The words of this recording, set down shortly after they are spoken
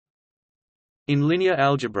In linear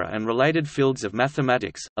algebra and related fields of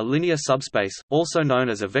mathematics, a linear subspace, also known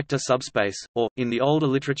as a vector subspace, or, in the older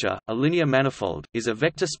literature, a linear manifold, is a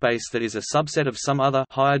vector space that is a subset of some other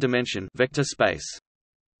higher dimension vector space.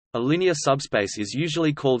 A linear subspace is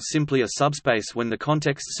usually called simply a subspace when the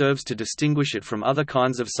context serves to distinguish it from other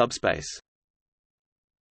kinds of subspace.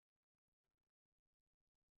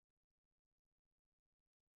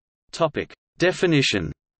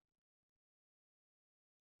 Definition.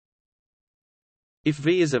 If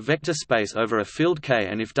V is a vector space over a field K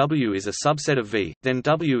and if W is a subset of V, then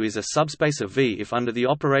W is a subspace of V if under the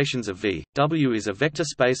operations of V, W is a vector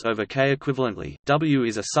space over K. Equivalently, W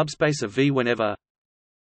is a subspace of V whenever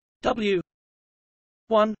W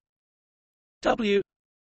 1 W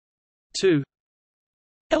 2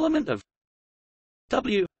 element of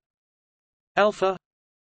W alpha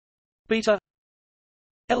beta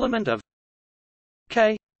element of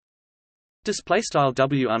K display style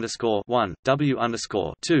W underscore 1 W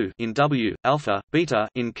underscore 2 in W alpha beta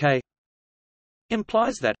in K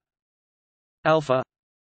implies that alpha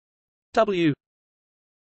W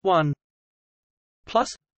 1 plus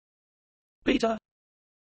beta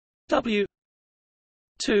W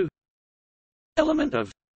 2 element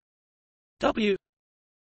of W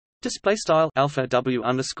display style alpha W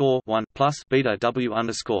underscore 1 plus beta W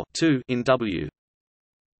underscore 2 in W.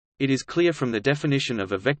 It is clear from the definition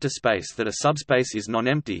of a vector space that a subspace is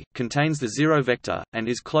non-empty, contains the zero vector, and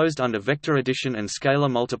is closed under vector addition and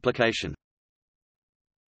scalar multiplication.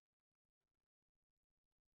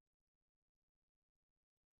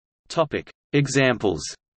 Topic: Examples.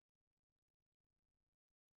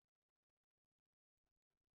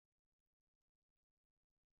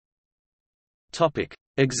 Topic: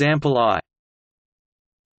 Example I.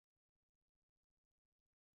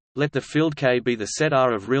 Let the field K be the set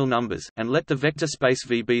R of real numbers, and let the vector space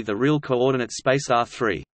V be the real coordinate space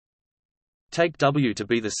R3. Take W to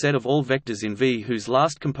be the set of all vectors in V whose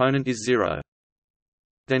last component is 0.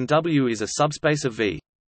 Then W is a subspace of V.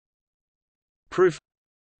 Proof.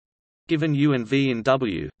 Given U and V in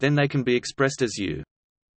W, then they can be expressed as U.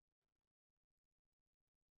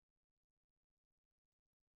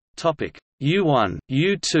 Topic: U1,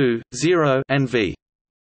 U2, 0, and V.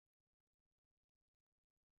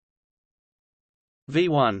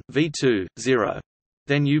 V1, V2, 0.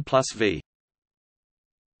 Then U plus V.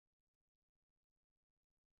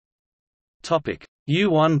 Topic: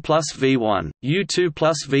 U1 plus V1, U2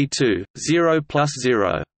 plus V2, 0 plus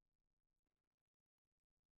 0.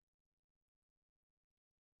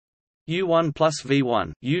 U1 plus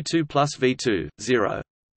V1, U2 plus V2, 0.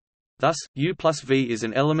 Thus, U plus V is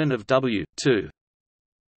an element of W, 2.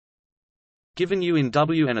 Given U in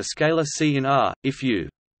W and a scalar C in R, if U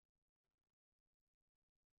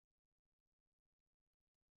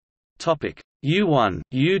Topic: U1,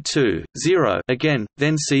 U2, 0 again,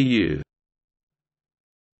 then CU.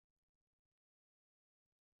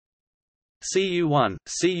 CU1,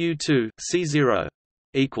 CU2, C0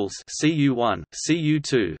 equals CU1,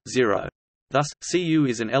 CU2, 0. Thus, CU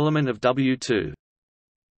is an element of W2.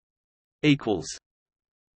 Equals.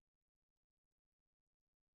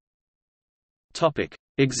 Topic: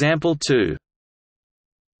 Example 2.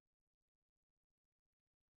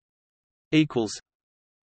 Equals.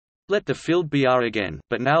 Let the field be R again,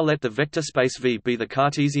 but now let the vector space V be the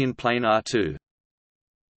Cartesian plane R2.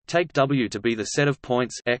 Take W to be the set of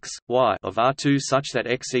points x, y of R2 such that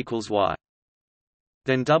x equals y.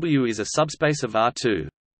 Then W is a subspace of R2.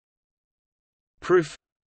 Proof.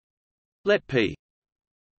 Let P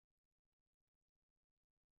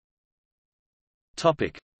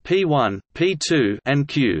topic P1, P2, and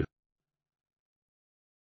Q.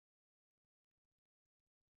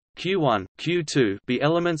 Q1, Q2 be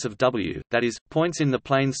elements of W, that is, points in the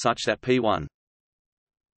plane such that P1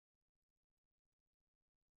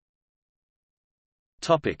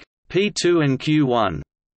 topic P2 and Q1.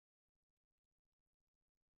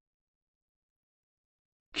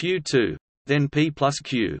 Q2. Then P plus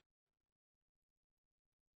Q.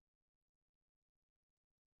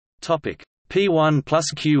 Topic P1 plus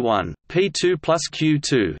Q1, P2 plus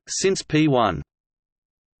Q2, since P1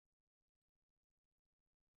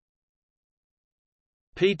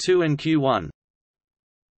 P2 and Q1.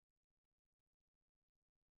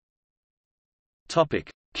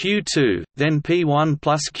 Topic Q2, then P1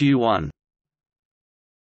 plus Q1.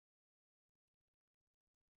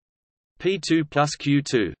 P2 plus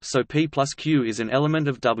Q2, so P plus Q is an element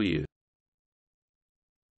of W.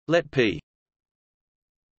 Let P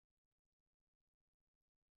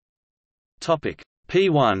topic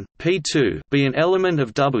P1, P2 be an element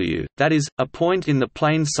of W, that is, a point in the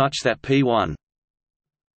plane such that P1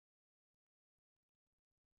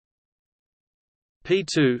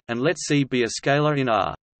 P2, and let C be a scalar in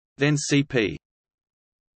R. Then Cp.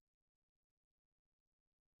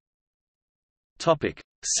 Topic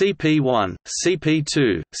Cp1,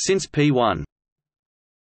 Cp2, since P1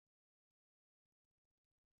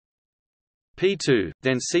 P2,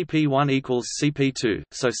 then Cp1 equals Cp2,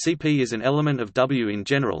 so Cp is an element of W in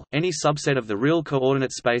general. Any subset of the real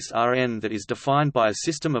coordinate space Rn that is defined by a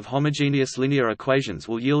system of homogeneous linear equations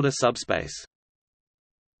will yield a subspace.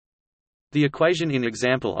 The equation in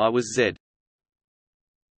example I was Z.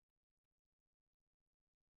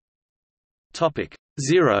 Topic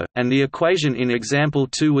 0, and the equation in example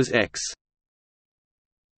 2 was X.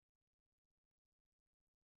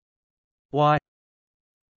 Y.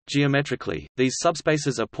 Geometrically, these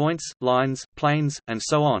subspaces are points, lines, planes, and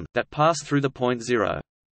so on, that pass through the point 0.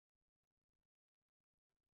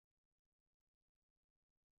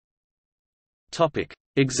 Topic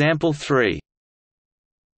example 3.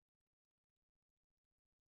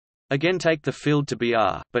 Again take the field to be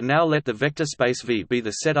R, but now let the vector space V be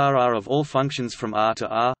the set RR of all functions from R to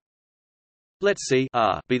R. Let C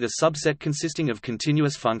R be the subset consisting of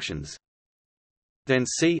continuous functions. Then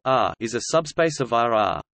C R is a subspace of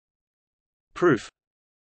RR. Proof.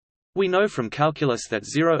 We know from calculus that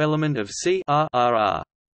zero element of C R RR.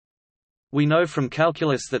 We know from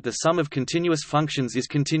calculus that the sum of continuous functions is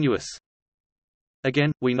continuous.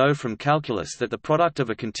 Again, we know from calculus that the product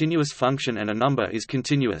of a continuous function and a number is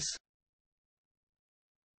continuous.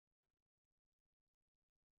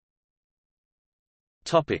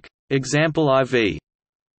 Topic example IV.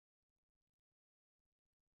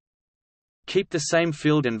 Keep the same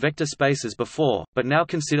field and vector space as before, but now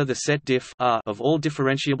consider the set diff R of all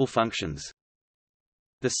differentiable functions.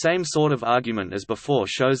 The same sort of argument as before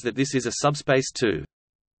shows that this is a subspace too.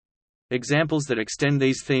 Examples that extend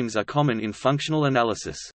these themes are common in functional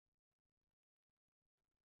analysis.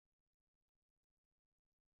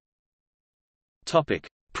 Topic: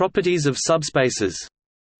 Properties of subspaces.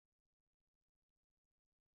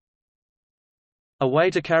 A way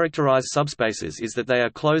to characterize subspaces is that they are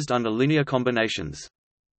closed under linear combinations.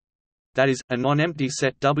 That is, a non-empty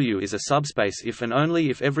set W is a subspace if and only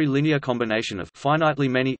if every linear combination of finitely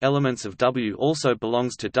many elements of W also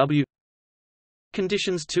belongs to W.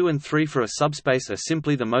 Conditions 2 and 3 for a subspace are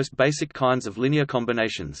simply the most basic kinds of linear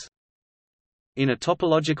combinations. In a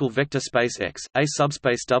topological vector space X, a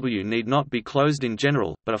subspace W need not be closed in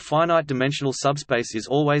general, but a finite-dimensional subspace is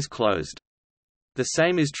always closed. The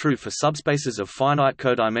same is true for subspaces of finite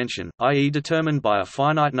codimension, i.e. determined by a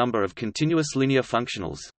finite number of continuous linear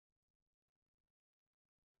functionals.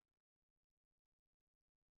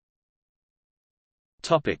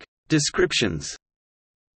 Topic: Descriptions.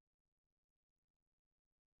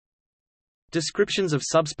 Descriptions of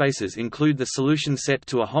subspaces include the solution set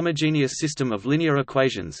to a homogeneous system of linear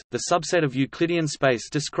equations, the subset of Euclidean space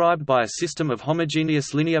described by a system of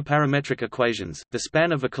homogeneous linear parametric equations, the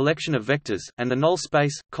span of a collection of vectors, and the null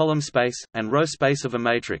space, column space, and row space of a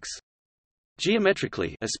matrix.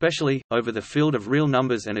 Geometrically, especially, over the field of real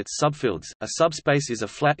numbers and its subfields, a subspace is a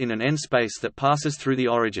flat in an n space that passes through the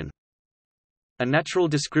origin. A natural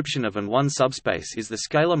description of an one subspace is the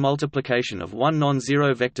scalar multiplication of one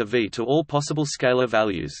non-zero vector V to all possible scalar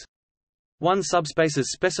values. One subspaces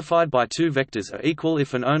specified by two vectors are equal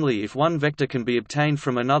if and only if one vector can be obtained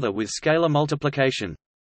from another with scalar multiplication.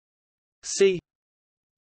 C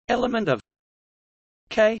element of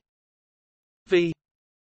K V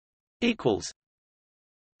equals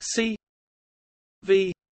C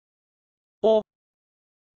V or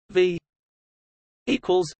V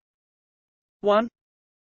equals 1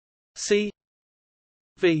 C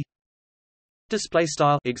V. Display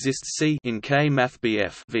style exists C in K Math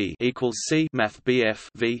BF V equals C Math BF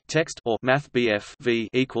V text or Math BF V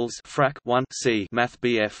equals frac 1 C Math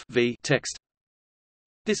BF V text.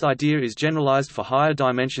 This idea is generalized for higher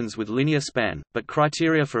dimensions with linear span, but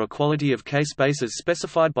criteria for equality of K spaces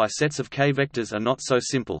specified by sets of K vectors are not so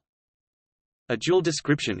simple. A dual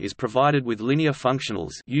description is provided with linear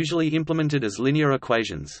functionals, usually implemented as linear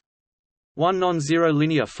equations. One non-zero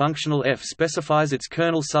linear functional f specifies its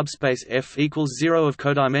kernel subspace f equals 0 of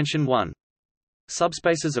codimension 1.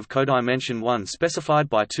 Subspaces of codimension 1 specified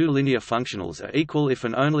by two linear functionals are equal if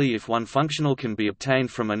and only if one functional can be obtained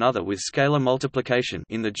from another with scalar multiplication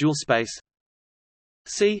in the dual space.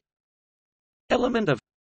 C element of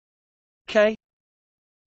K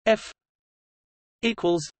f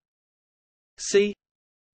equals C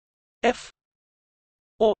f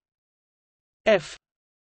or f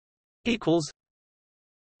equals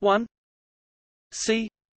 1 C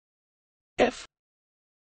f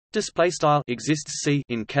Display style exists C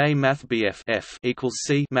in K Math BF F equals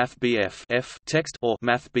C Math BF F text or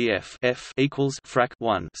Math BF F equals frac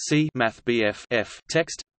 1 C Math BF F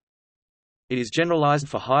text. It is generalized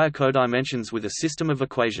for higher codimensions with a system of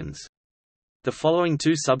equations. The following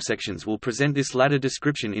two subsections will present this latter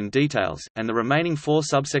description in details, and the remaining four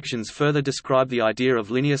subsections further describe the idea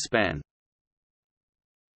of linear span.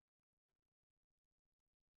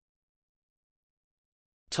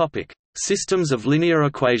 Topic: Systems of linear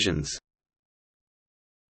equations.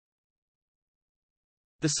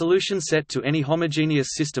 The solution set to any homogeneous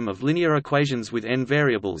system of linear equations with n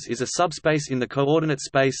variables is a subspace in the coordinate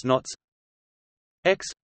space knots x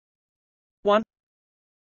 1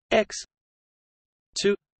 x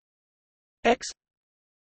 2 x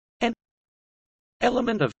n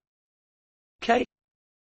element of K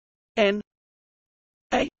n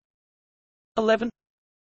a 11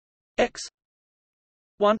 x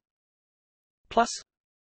 1 plus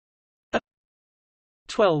a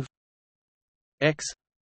 12 x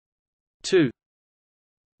 2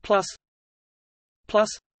 plus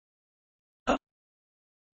a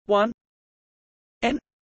 1 n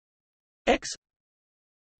x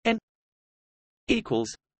n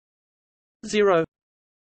equals 0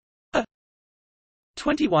 a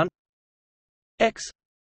 21 x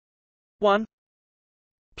 1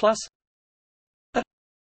 plus a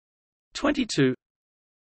 22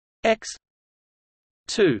 x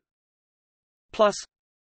 2 plus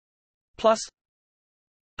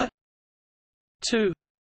a 2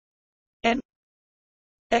 n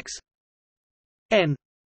x n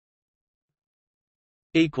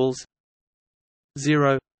equals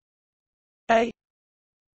 0 a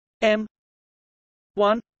m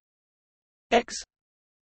 1 x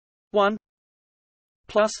 1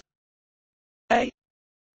 plus a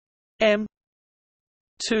m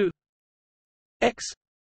 2 x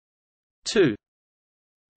 2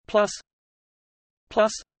 plus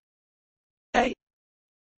a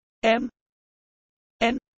m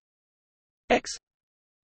n x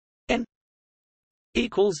n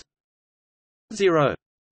equals 0.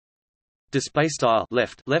 Display style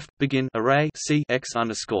left begin array C x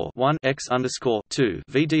underscore 1 x underscore 2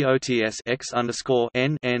 VDOTS x underscore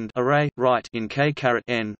n end array right in K caret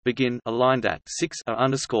n begin aligned at 6 a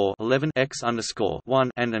underscore 11 x underscore 1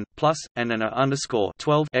 and then plus and then a underscore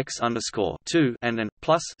 12 x underscore 2 and then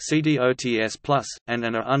plus CDOTS plus and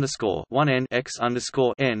then a underscore 1 n x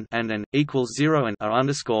underscore n and then equals 0 and a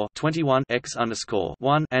underscore 21 x underscore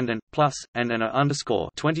 1 and then plus and then a underscore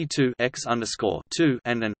 22 x underscore 2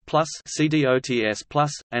 and then plus CDOTS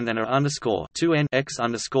plus and then a underscore 2 n x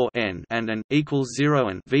underscore n and then equals 0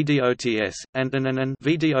 and VDOTS and then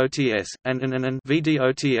VDOTS and then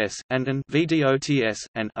VDOTS and then VDOTS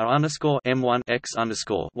and a underscore m1 x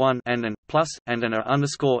underscore 1 and then plus and then a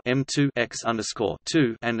underscore m2 x underscore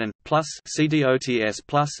 2 and then plus CDOTS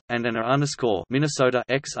plus and then a underscore Minnesota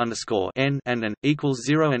x underscore n and then equals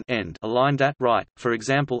 0 and end aligned at right. For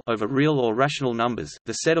example, over real or rational numbers,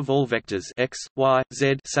 the set of all vectors x, y,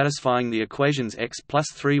 z satisfying the equations x plus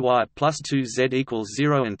 3y plus 2z equals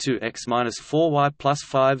 0 and 2x minus 4y plus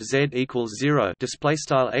 5z equals 0 display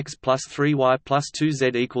style x plus 3y plus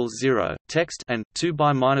 2z equals 0 text and 2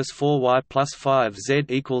 by minus 4y plus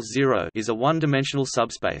 5z equals 0 is a one-dimensional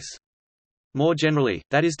subspace. More generally,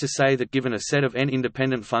 that is to say that given a set of n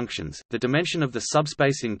independent functions, the dimension of the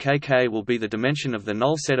subspace in Kk will be the dimension of the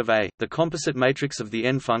null set of A, the composite matrix of the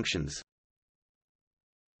n functions.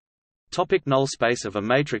 Null space of a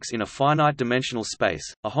matrix in a finite-dimensional space.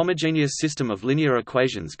 A homogeneous system of linear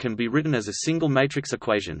equations can be written as a single matrix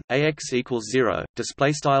equation: Ax equals 0.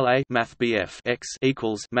 Display style A Math BF x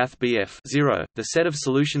equals Math BF 0. The set of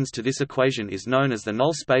solutions to this equation is known as the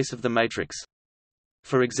null space of the matrix.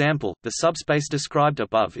 For example, the subspace described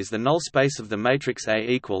above is the null space of the matrix A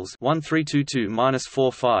equals 1 3 2 2 minus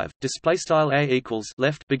 4 5. Display style A equals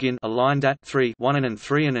left begin aligned at 3 1 and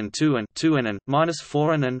 3 and 2 and 2 and minus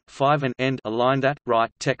 4 and 5 and end aligned at right.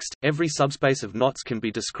 Text: every subspace of knots can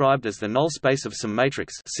be described as the null space of some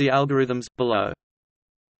matrix. See algorithms below.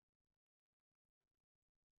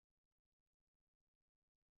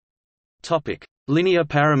 Topic: linear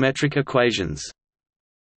parametric equations.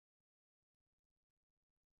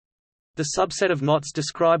 The subset of knots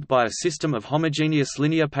described by a system of homogeneous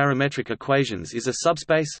linear parametric equations is a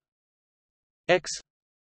subspace x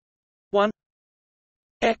 1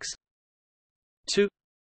 x 2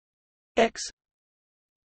 x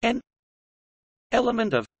n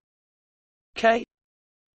element of K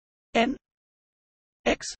n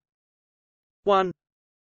x 1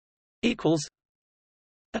 equals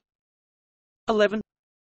 11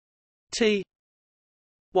 T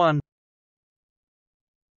 1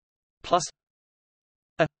 plus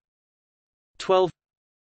a 12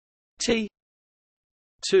 T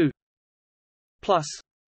 2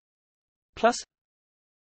 plus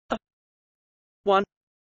a 1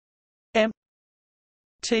 M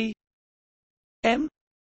T M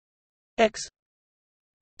X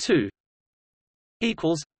 2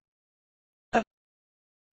 equals a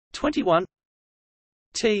 21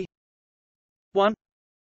 T 1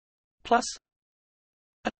 plus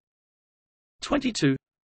a 22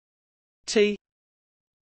 T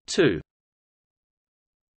 2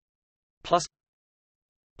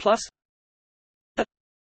 plus a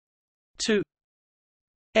 2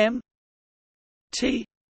 M T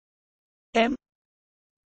M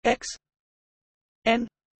X N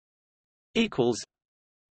equals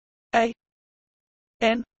a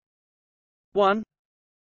N 1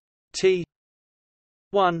 T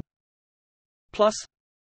 1 plus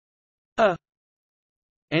a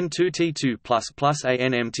N2T2 plus a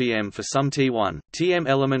NMTM for some T1 TM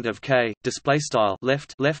element of K display style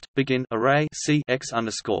left begin array C X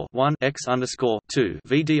underscore 1 X underscore 2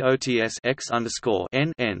 VDOTS X underscore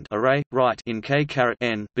N end array right in K caret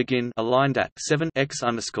N begin aligned at 7 X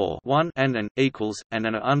underscore 1 and an equals and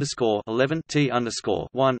an underscore 11 T underscore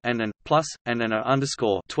 1 and an plus and an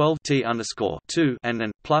underscore 12 T underscore 2 and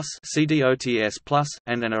an plus CDOTS plus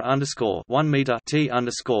and an underscore 1 meter T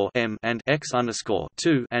underscore M and X underscore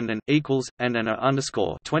 2 and an equals and an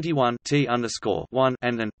underscore 21 T underscore 1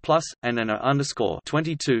 and an plus and an underscore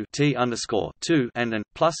 22 T underscore 2 and an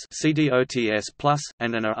plus CDOTS plus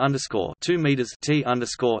and an underscore 2 meters T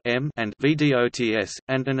underscore M and VDOTS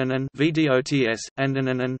and an VDOTS and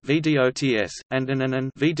an VDOTS and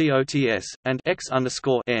an VDOTS and X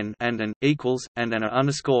underscore N and an equals and an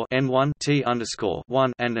underscore N1 T underscore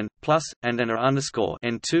 1 and an plus and an underscore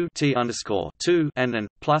N2 T underscore 2 and an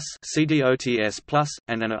plus CDOTS plus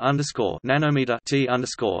and an underscore nanometer T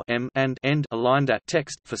underscore M and end aligned at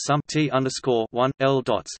text for some T underscore 1 L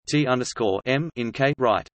dots T underscore M in K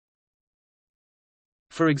right.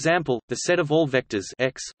 For example, the set of all vectors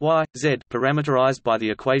x, y, z parameterized by the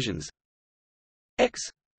equations x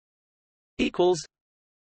equals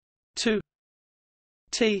 2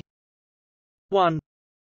 T 1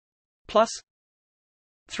 plus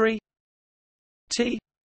 3 T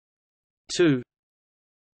 2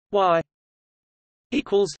 y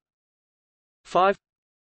equals 5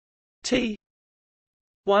 T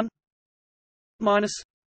 1 minus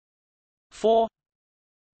 4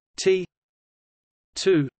 T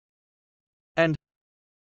 2 and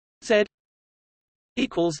z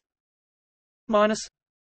equals minus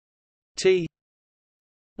T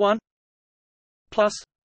 1 plus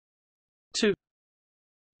 2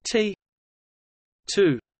 T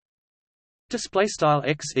 2. Display style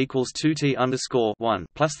x equals 2t underscore 1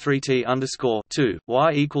 plus 3t underscore 2,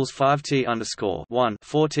 y equals 5t underscore 1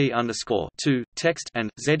 4t underscore 2 text and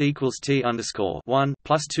z equals t underscore 1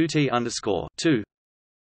 plus 2t underscore 2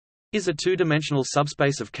 is a two-dimensional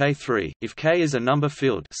subspace of K3 if K is a number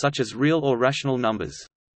field such as real or rational numbers.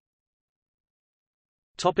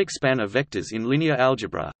 Topic span of vectors. In linear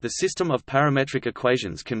algebra, the system of parametric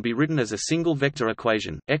equations can be written as a single vector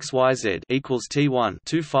equation: x y z equals t1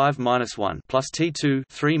 2 5 minus 1 plus t2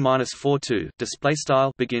 3 minus 4 2. Display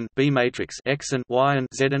style begin B matrix x and y and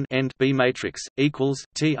z and end B matrix equals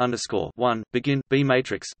t underscore 1 begin B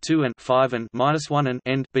matrix 2 and 5 and minus 1 and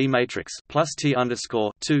end B matrix plus t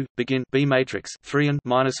underscore 2 begin B matrix 3 and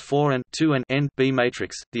minus 4 and 2 and end B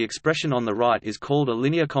matrix. The expression on the right is called a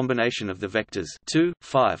linear combination of the vectors 2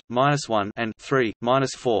 5 minus 1 and 3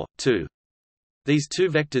 minus 4 2. These two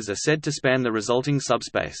vectors are said to span the resulting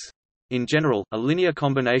subspace. In general, a linear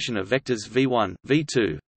combination of vectors v1,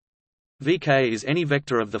 v2, vk is any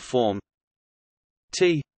vector of the form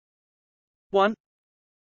t1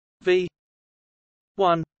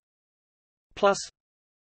 v1 plus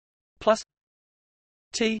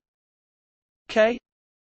t k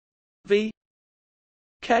v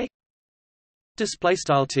k. Display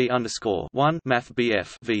style t underscore 1 math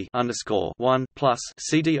bf v underscore 1 plus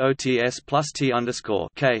cdots plus t underscore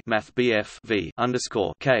k math bf v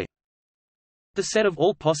underscore k. The set of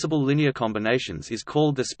all possible linear combinations is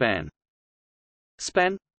called the span.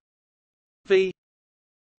 Span v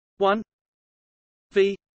 1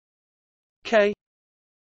 v k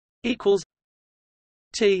equals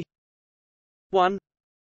t 1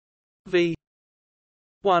 v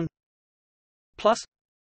 1 plus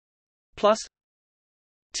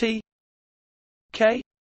T K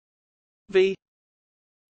V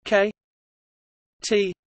K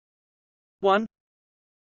T 1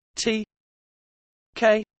 T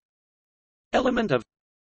K element of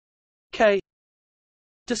K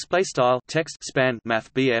Display style text span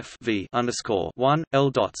math BF v underscore 1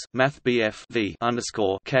 L dots math BF v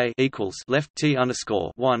underscore K equals left T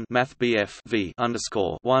underscore 1 math BF v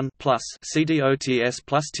underscore 1 plus CDOTS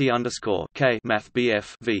plus T underscore K math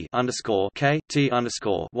BF v underscore K T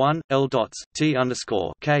underscore 1 L dots T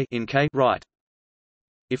underscore K in K right.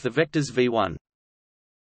 If the vectors v1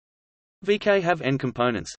 vk have n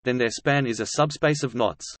components, then their span is a subspace of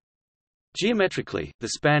knots. Geometrically, the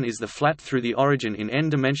span is the flat through the origin in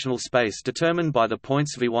n-dimensional space determined by the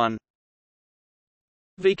points v1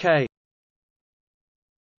 vk.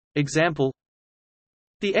 Example: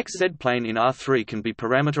 the xz plane in R3 can be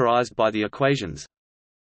parameterized by the equations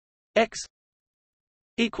x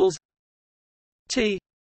equals t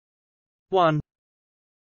 1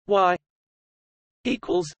 y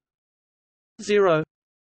equals 0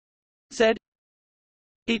 z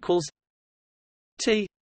equals t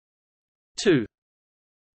 2.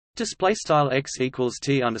 Display style x equals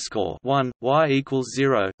t underscore 1, y equals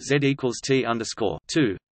 0, z equals t underscore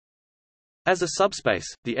 2. As a subspace,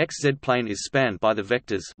 the xz plane is spanned by the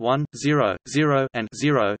vectors 1, 0, 0, and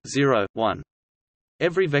 0, 0, 1.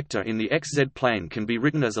 Every vector in the xz plane can be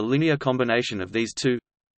written as a linear combination of these two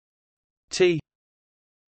t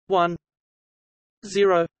 1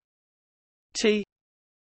 0 t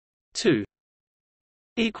 2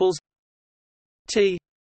 equals t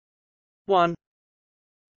 1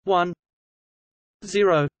 1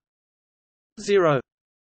 0 0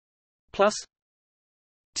 plus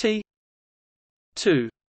t 2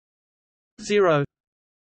 0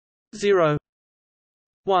 0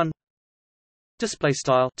 1. Display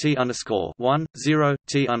style t underscore 1 0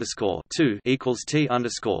 t underscore 2 equals t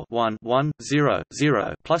underscore 1 1 0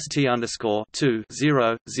 0 plus t underscore 2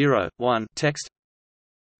 0 0 1. Text.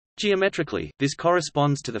 Geometrically, this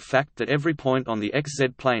corresponds to the fact that every point on the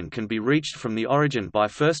xz plane can be reached from the origin by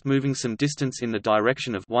first moving some distance in the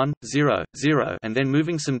direction of 1 0 0 and then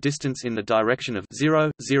moving some distance in the direction of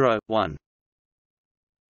 0 0 1.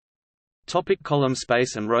 Topic: column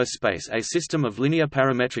space and row space. A system of linear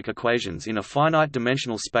parametric equations in a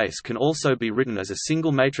finite-dimensional space can also be written as a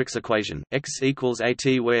single matrix equation: x equals at,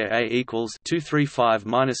 where a equals 235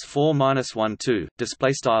 minus 4 minus 1 2.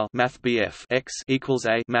 Display style math BF x equals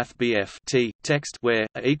a math BF t. Text where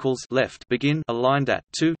a equals left begin aligned at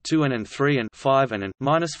 2 2 and 3 and 5 and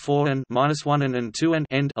minus 4 and minus 1 and 2 and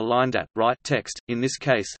end aligned at right. Text. In this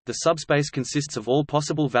case, the subspace consists of all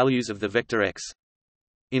possible values of the vector x.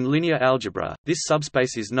 In linear algebra, this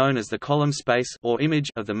subspace is known as the column space or image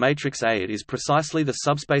of the matrix A. It is precisely the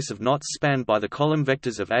subspace of knots spanned by the column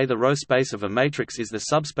vectors of A. The row space of a matrix is the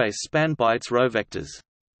subspace spanned by its row vectors.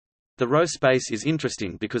 The row space is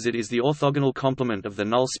interesting because it is the orthogonal complement of the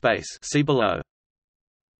null space. See below.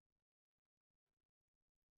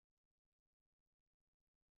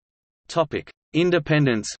 Topic: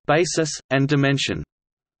 independence, basis, and dimension.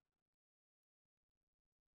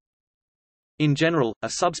 In general, a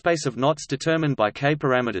subspace of knots determined by k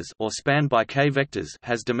parameters, or spanned by k vectors,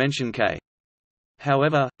 has dimension k.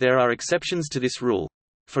 However, there are exceptions to this rule.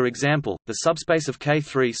 For example, the subspace of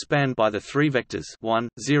K3 spanned by the three vectors 1,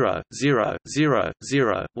 0, 0, 0,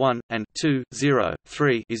 0, 1, and 2, 0,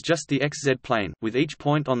 3 is just the xz plane, with each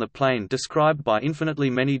point on the plane described by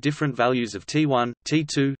infinitely many different values of t1,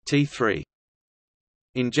 t2, t3.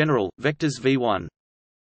 In general, vectors v1,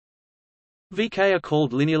 vk are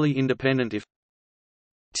called linearly independent if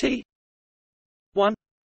t 1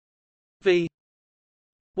 v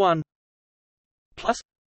 1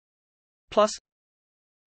 plus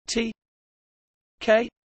t k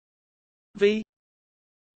v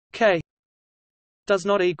k does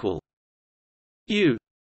not equal u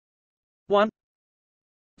 1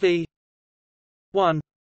 v 1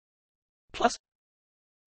 plus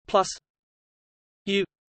u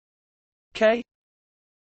k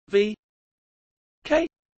v k.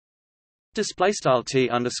 Display style t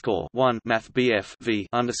underscore 1 math BF v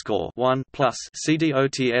underscore 1 plus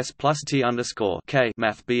CDOTS plus t underscore k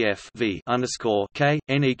math BF v underscore k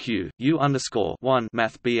neq u underscore 1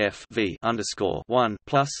 math BF v underscore 1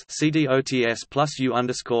 plus CDOTS plus u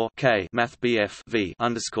underscore k math BF v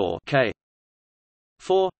underscore k.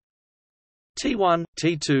 4 t1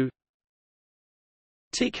 t2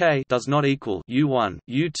 tk does not equal u1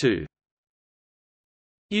 u2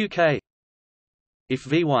 uk. If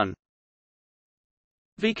v1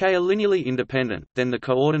 vk are linearly independent, then the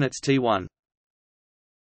coordinates t1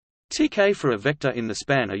 tk for a vector in the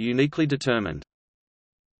span are uniquely determined.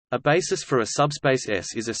 A basis for a subspace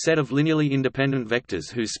S is a set of linearly independent vectors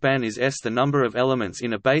whose span is S. The number of elements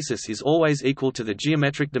in a basis is always equal to the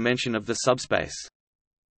geometric dimension of the subspace.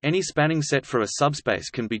 Any spanning set for a subspace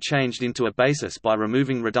can be changed into a basis by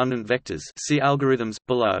removing redundant vectors. See algorithms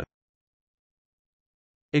below.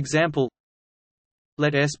 Example: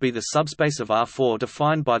 let S be the subspace of R4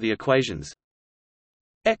 defined by the equations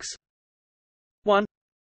x1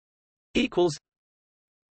 equals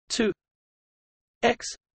 2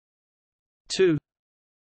 x2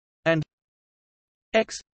 and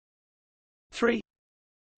x3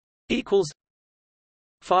 equals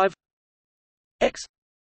 5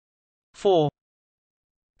 x4.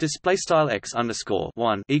 Display style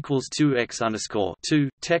x_1 equals 2x_2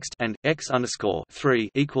 text and x_3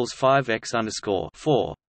 equals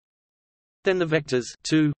 5x_4. Then the vectors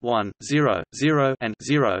 2, 1, 0, 0 and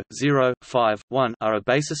 0, 0, 5, 1 are a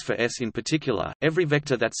basis for S. In particular, every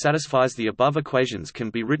vector that satisfies the above equations can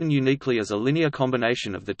be written uniquely as a linear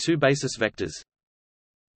combination of the two basis vectors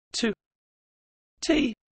 2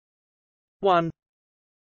 t 1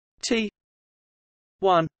 t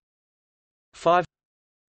 1 5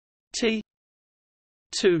 t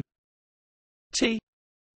 2 t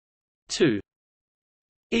 2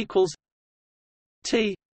 equals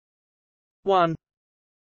t 1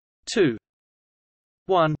 2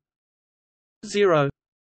 1 0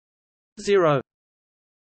 0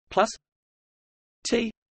 plus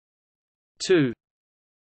t 2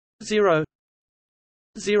 0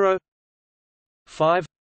 0 5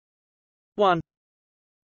 1.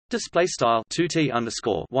 Display style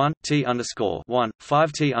 2t_1 t_1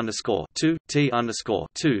 5t_2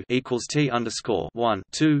 t_2 equals t_1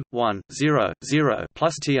 2 1 0 0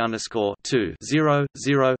 plus t_2 0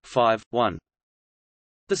 0 5 1.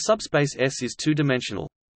 The subspace S is two-dimensional.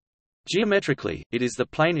 Geometrically, it is the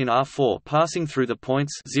plane in R4 passing through the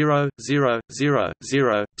points 0 0 0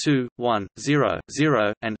 0 2 1 0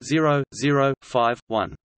 0 and 0 0 5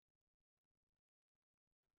 1.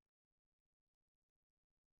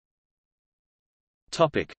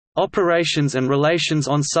 Topic: Operations and relations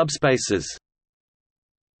on subspaces.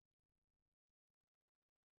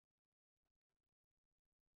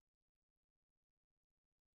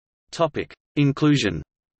 Topic: Inclusion.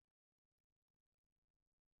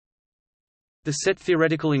 The set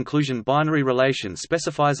theoretical inclusion binary relation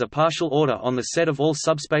specifies a partial order on the set of all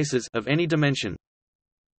subspaces of any dimension.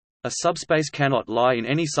 A subspace cannot lie in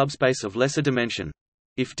any subspace of lesser dimension.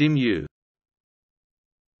 If dim U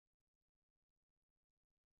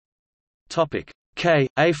Topic: K,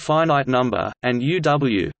 a finite number, and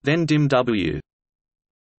UW, then dim W.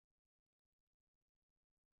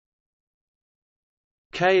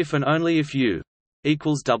 K if and only if U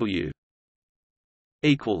equals W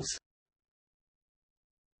equals.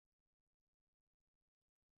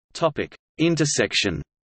 Topic: Intersection.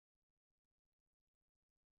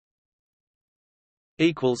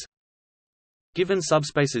 Equals. Given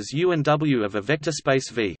subspaces U and W of a vector space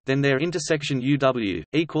V, then their intersection UW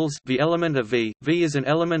equals V element of V. V is an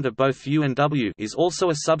element of both U and W is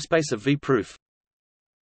also a subspace of V. Proof.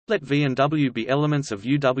 Let V and W be elements of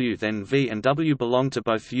UW, then V and W belong to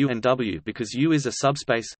both U and W. Because U is a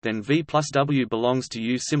subspace, then V plus W belongs to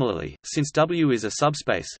U. Similarly, since W is a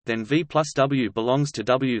subspace, then V plus W belongs to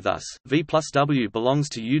W. Thus, V plus W belongs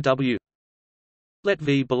to UW. Let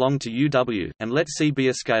V belong to UW, and let C be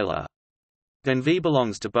a scalar. Then V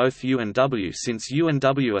belongs to both U and W. Since U and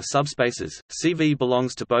W are subspaces, CV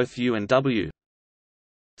belongs to both U and W.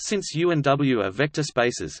 Since U and W are vector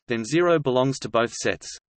spaces, then 0 belongs to both sets.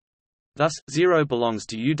 Thus, 0 belongs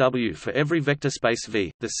to UW for every vector space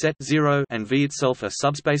V. The set 0 and V itself are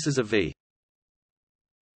subspaces of V.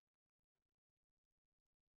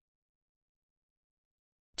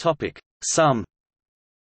 Topic: Sum.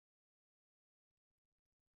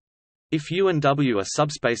 If U and W are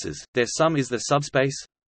subspaces, their sum is the subspace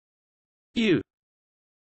U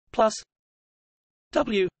plus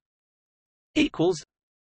W equals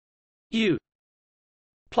U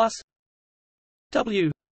plus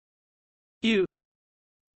W. U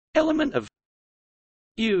element of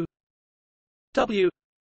U W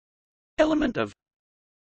element of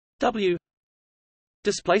W.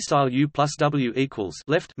 Display style U plus W equals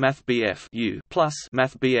left math BF U plus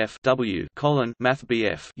math BF W colon math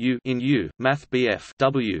BF U in U math BF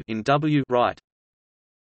W in W right.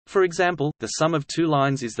 For example, the sum of two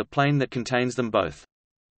lines is the plane that contains them both.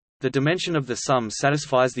 The dimension of the sum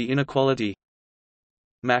satisfies the inequality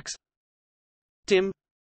max dim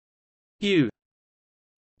U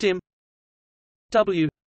dim W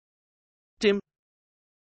dim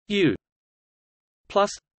U plus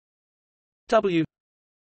W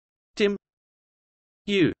dim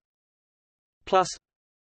U plus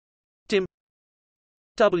dim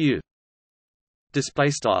W. display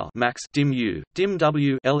style max dim u dim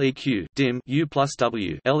w leq dim u plus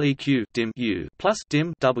w leq dim u plus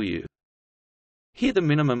dim w. Here the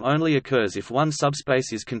minimum only occurs if one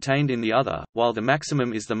subspace is contained in the other, while the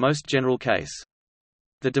maximum is the most general case.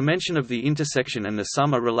 The dimension of the intersection and the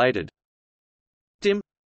sum are related. Dim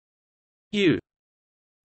u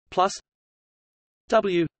plus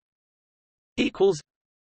w equals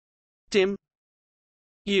dim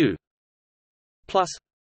u plus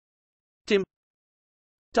dim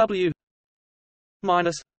w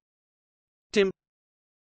minus dim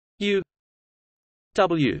u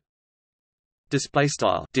w. Display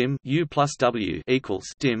style dim u plus w equals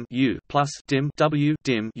dim u plus dim w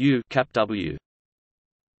dim u cap w.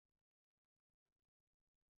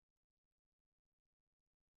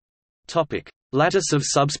 Topic: Lattice of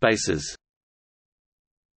subspaces.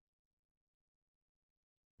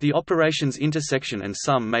 The operations intersection and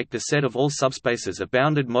sum make the set of all subspaces a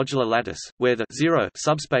bounded modular lattice, where the 0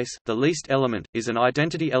 subspace, the least element, is an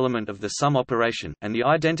identity element of the sum operation, and the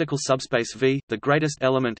identical subspace V, the greatest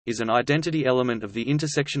element, is an identity element of the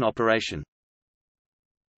intersection operation.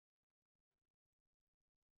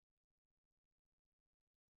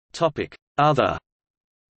 Topic: Other.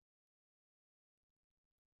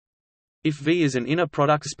 If V is an inner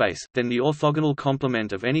product space, then the orthogonal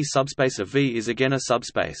complement of any subspace of V is again a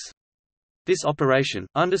subspace. This operation,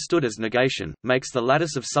 understood as negation, makes the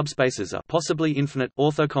lattice of subspaces a possibly infinite,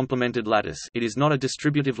 orthocomplemented lattice. It is not a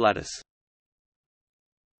distributive lattice.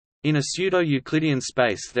 In a pseudo-Euclidean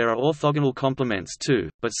space there are orthogonal complements too,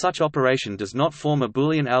 but such operation does not form a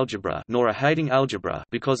Boolean algebra nor a Heyting algebra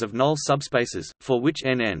because of null subspaces, for which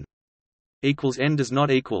n equals n does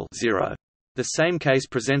not equal 0. The same case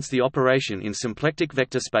presents the operation in symplectic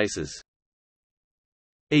vector spaces.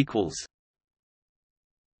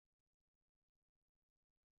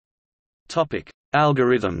 Topic: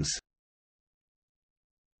 Algorithms.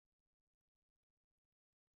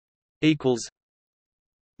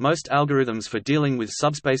 Most algorithms for dealing with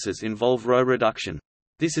subspaces involve row reduction.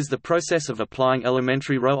 This is the process of applying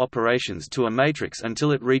elementary row operations to a matrix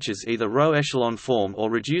until it reaches either row echelon form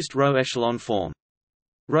or reduced row echelon form.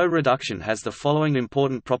 Row reduction has the following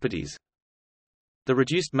important properties. The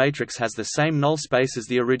reduced matrix has the same null space as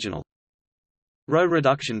the original. Row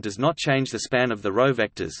reduction does not change the span of the row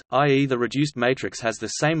vectors, i.e. the reduced matrix has the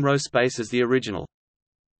same row space as the original.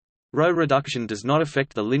 Row reduction does not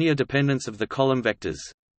affect the linear dependence of the column vectors.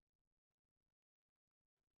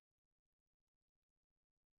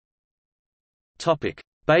 Topic: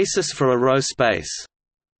 Basis for a row space.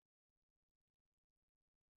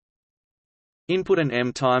 Input an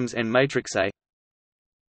M times n matrix A.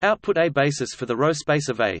 Output A basis for the row space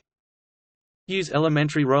of A. Use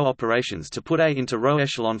elementary row operations to put A into row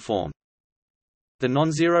echelon form. The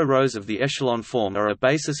non-zero rows of the echelon form are a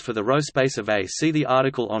basis for the row space of A. See the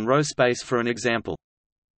article on row space for an example.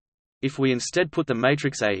 If we instead put the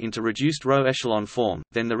matrix A into reduced row echelon form,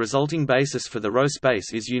 then the resulting basis for the row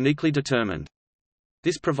space is uniquely determined.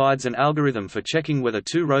 This provides an algorithm for checking whether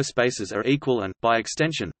two row spaces are equal and, by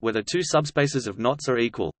extension, whether two subspaces of knots are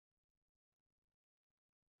equal.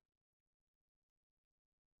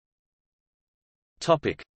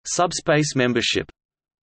 Topic: Subspace membership.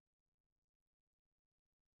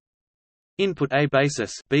 Input A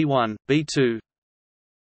basis B1, B2,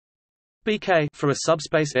 Bk for a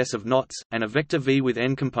subspace S of knots, and a vector V with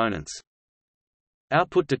n components.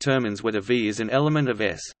 Output determines whether V is an element of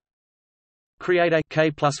S. Create a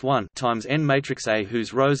k plus 1 times n matrix A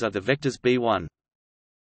whose rows are the vectors B1,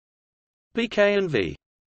 Bk and V.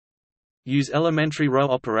 Use elementary row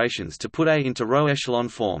operations to put A into row echelon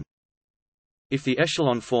form. If the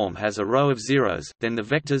echelon form has a row of zeros, then the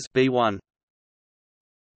vectors B1,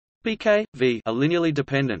 Bk, V are linearly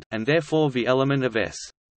dependent, and therefore V element of S.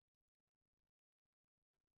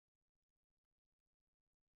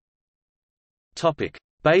 Topic: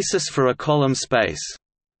 Basis for a column space.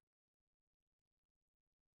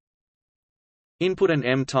 Input an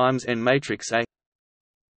M times n matrix A.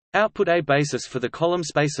 Output A basis for the column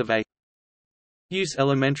space of A. Use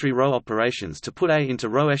elementary row operations to put A into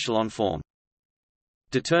row echelon form.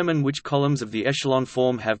 Determine which columns of the echelon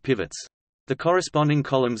form have pivots. The corresponding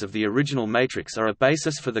columns of the original matrix are a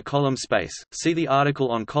basis for the column space. See the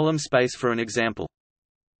article on column space for an example.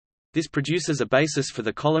 This produces a basis for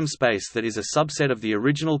the column space that is a subset of the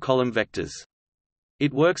original column vectors.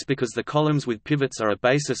 It works because the columns with pivots are a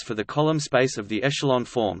basis for the column space of the echelon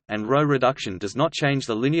form, and row reduction does not change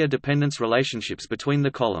the linear dependence relationships between the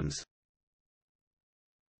columns.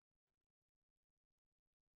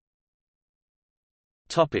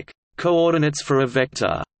 Topic: Coordinates for a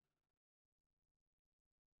vector.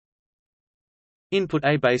 Input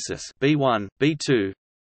A basis B1, B2,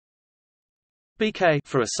 Bk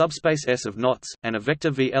for a subspace S of knots, and a vector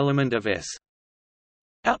V element of S.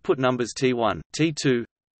 Output numbers T1, T2,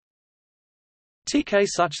 Tk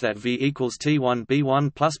such that V equals T1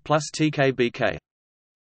 B1 plus Tk Bk.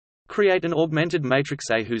 Create an augmented matrix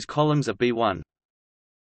A whose columns are B1,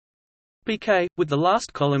 Bk, with the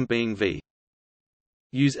last column being V.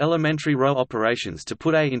 Use elementary row operations to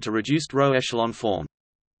put A into reduced row echelon form.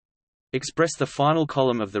 Express the final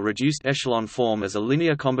column of the reduced echelon form as a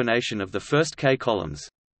linear combination of the first k columns.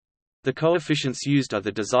 The coefficients used are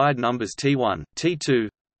the desired numbers T1, T2,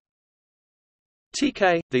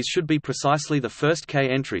 Tk. These should be precisely the first k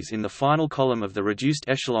entries in the final column of the reduced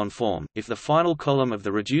echelon form. If the final column of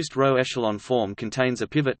the reduced row echelon form contains a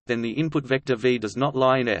pivot, then the input vector V does not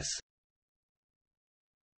lie in S.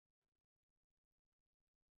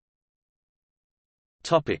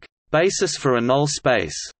 Topic: Basis for a null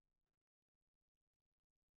space.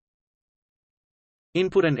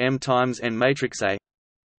 Input an M times N matrix A.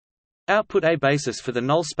 Output A basis for the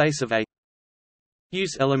null space of A.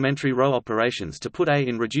 Use elementary row operations to put A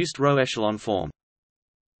in reduced row echelon form.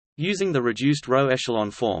 Using the reduced row echelon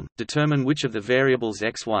form, determine which of the variables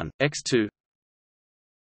x1, x2,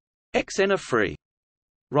 xn are free.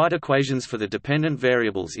 Write equations for the dependent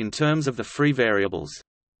variables in terms of the free variables.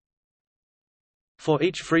 For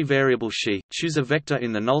each free variable xi, choose a vector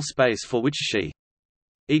in the null space for which xi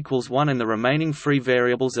equals 1 and the remaining free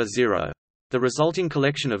variables are 0. The resulting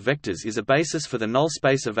collection of vectors is a basis for the null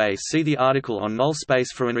space of A. See the article on null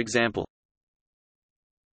space for an example.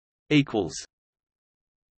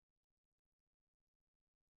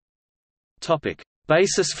 Topic: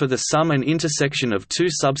 Basis for the sum and intersection of two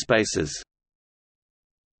subspaces.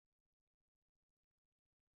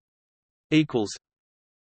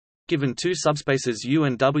 Given two subspaces U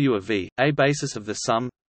and W of V, a basis of the sum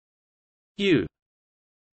U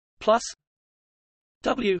plus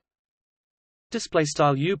W display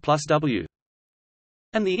style U plus W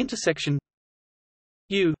and the intersection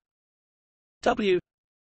U W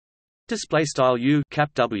display style U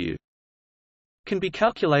cap W can be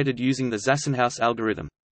calculated using the Zassenhaus algorithm.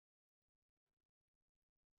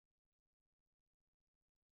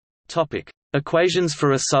 Topic: Equations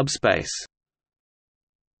for a subspace.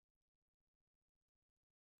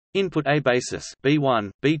 Input A basis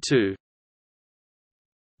B1, B2,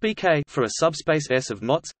 Bk for a subspace S of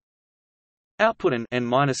knots. Output an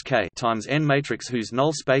n-k times n matrix whose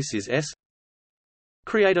null space is S.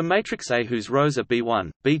 Create a matrix A whose rows are B1,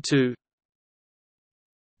 B2,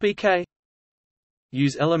 Bk.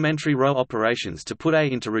 Use elementary row operations to put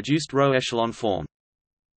A into reduced row echelon form.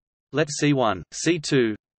 Let C1,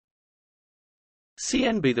 C2,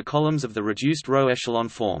 Cn be the columns of the reduced row echelon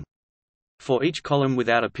form. For each column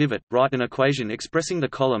without a pivot, write an equation expressing the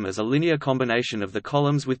column as a linear combination of the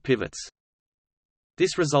columns with pivots.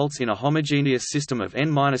 This results in a homogeneous system of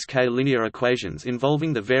n-k linear equations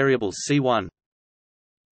involving the variables C1,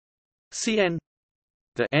 Cn.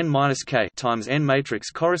 The n-k times n matrix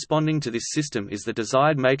corresponding to this system is the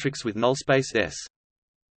desired matrix with null space S.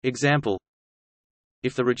 Example: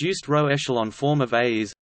 if the reduced row echelon form of A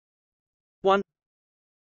is 1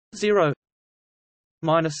 0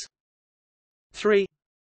 minus 3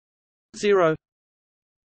 0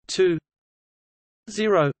 2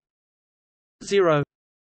 0 0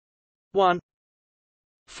 1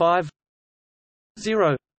 5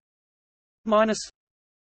 0 minus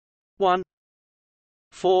 1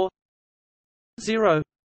 4 0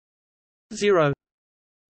 0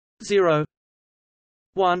 0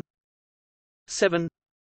 1 7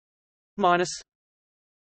 minus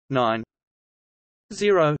 9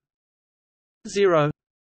 0 0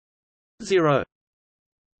 0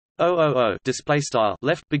 000 display style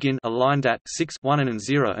left begin aligned at 6 1 and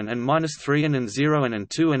 0 and minus 3 and 0 and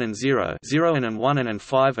 2 and 0 0 and 1 and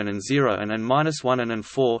 5 and 0 and minus 1 and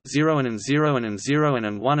 4 0 and 0 and 0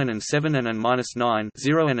 and 1 and 7 and minus 9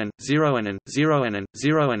 0 and 0 and 0 and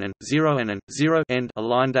 0 and 0 and 0 end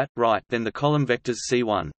aligned at right. Then the column vectors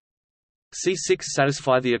C1 C6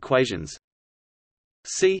 satisfy the equations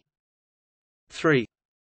C3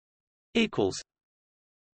 equals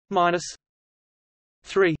minus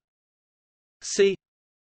 3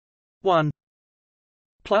 C1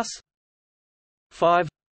 plus 5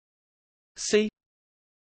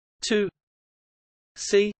 C2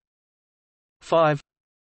 C5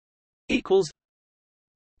 equals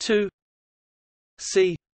 2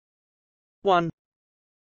 C1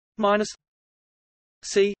 minus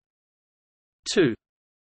C2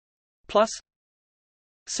 plus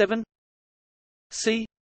 7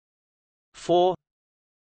 C4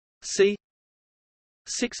 C6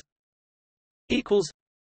 equals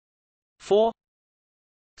 4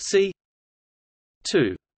 C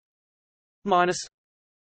 2 minus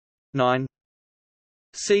 9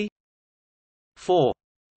 C 4.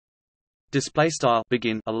 Display style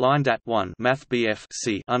begin aligned at 1 math BF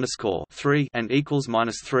C underscore 3 and equals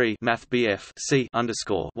minus 3 math BF C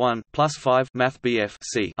underscore 1 plus 5 math BF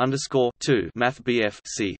C underscore 2 math BF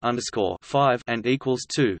C underscore 5 and equals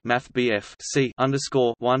 2 math BF C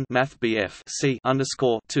underscore 1 math BF C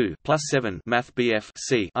underscore 2 plus 7 math BF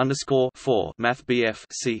C underscore 4 math BF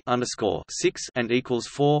C underscore 6 and equals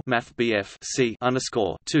 4 math BF C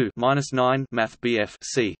underscore 2 minus 9 math BF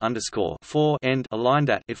C underscore 4 end aligned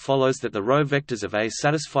at. It follows that the row vectors of A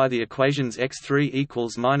satisfy the equations x3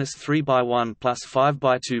 equals minus 3 by 1 plus 5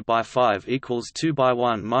 by 2 by 5 equals 2 by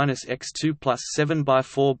 1 minus x2 plus 7 by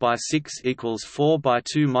 4 by 6 equals 4 by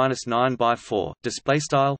 2 minus 9 by 4. Display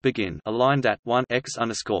style begin aligned at 1 x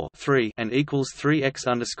underscore 3 and equals 3 x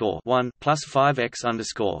underscore 1 plus 5 x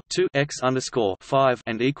underscore 2 x underscore 5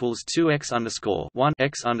 and equals 2 x underscore 1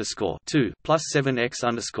 x underscore 2 plus 7 x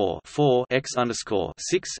underscore 4 x underscore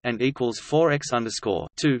 6 and equals 4 x underscore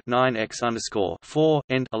 2 9 x underscore 4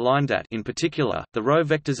 end aligned at. In particular, the row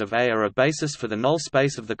vectors of A are a basis for the null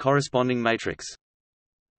space of the corresponding matrix.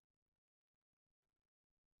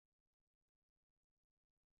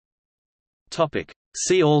 Topic.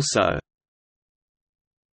 See also: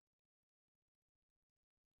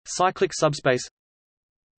 cyclic subspace,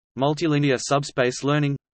 multilinear subspace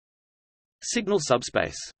learning, signal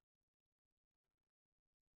subspace.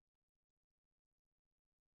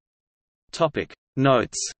 Topic.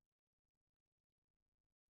 Notes.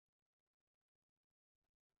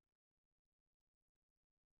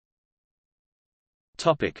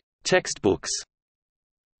 Topic: Textbooks.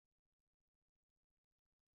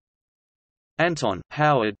 Anton,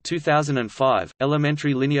 Howard 2005,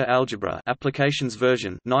 Elementary Linear Algebra Applications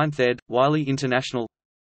Version 9th ed., Wiley International.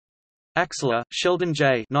 Axler, Sheldon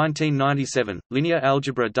J. 1997, Linear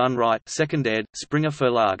Algebra Done Right 2nd ed., Springer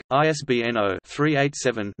Verlag, ISBN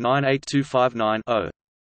 0-387-98259-0.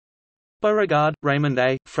 Beauregard, Raymond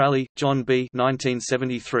A., Fraley, John B.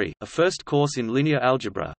 1973, A First Course in Linear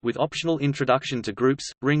Algebra, with optional introduction to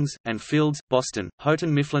groups, rings, and fields, Boston,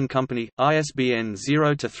 Houghton Mifflin Company, ISBN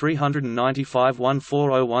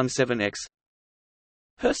 0-395-14017-X.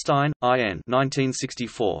 Herstein, I.N.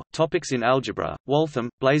 1964, Topics in Algebra, Waltham,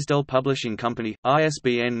 Blaisdell Publishing Company,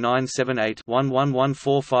 ISBN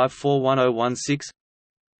 978-1114541016.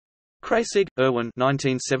 Kreyszig, Erwin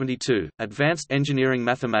 1972, Advanced Engineering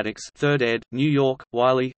Mathematics 3rd ed., New York,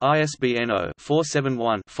 Wiley, ISBN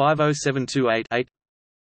 0-471-50728-8.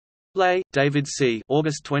 Lay, David C.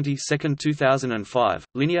 August 22, 2005,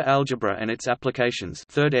 Linear Algebra and Its Applications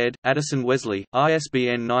 3rd ed., Addison Wesley,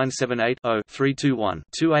 ISBN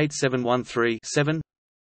 978-0-321-28713-7.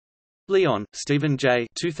 Leon, Stephen J.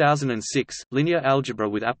 2006, Linear Algebra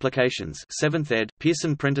with Applications 7th ed.,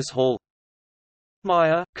 Pearson Prentice Hall.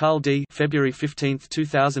 Meyer, Carl D. February 15,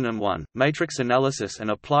 2001, Matrix Analysis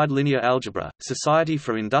and Applied Linear Algebra, Society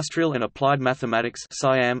for Industrial and Applied Mathematics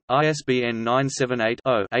Siam, ISBN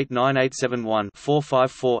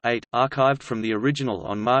 978-0-89871-454-8, archived from the original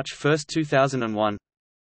on March 1, 2001.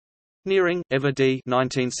 Nearing, Eva D.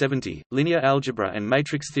 1970, Linear Algebra and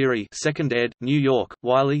Matrix Theory 2nd ed., New York,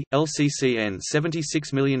 Wiley, LCCN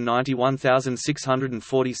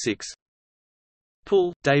 76091646.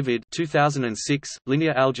 Poole, David 2006,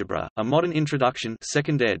 Linear Algebra, A Modern Introduction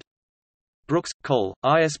 2nd ed. Brooks, Cole,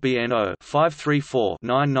 ISBN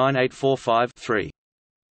 0-534-99845-3.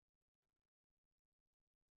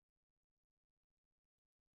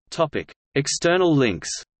 External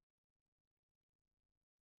links.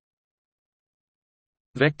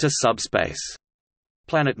 Vector subspace.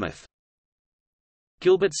 PlanetMath.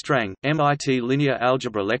 Gilbert Strang, MIT Linear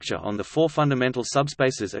Algebra Lecture on the 4 Fundamental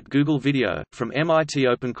Subspaces at Google Video, from MIT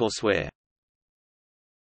OpenCourseware.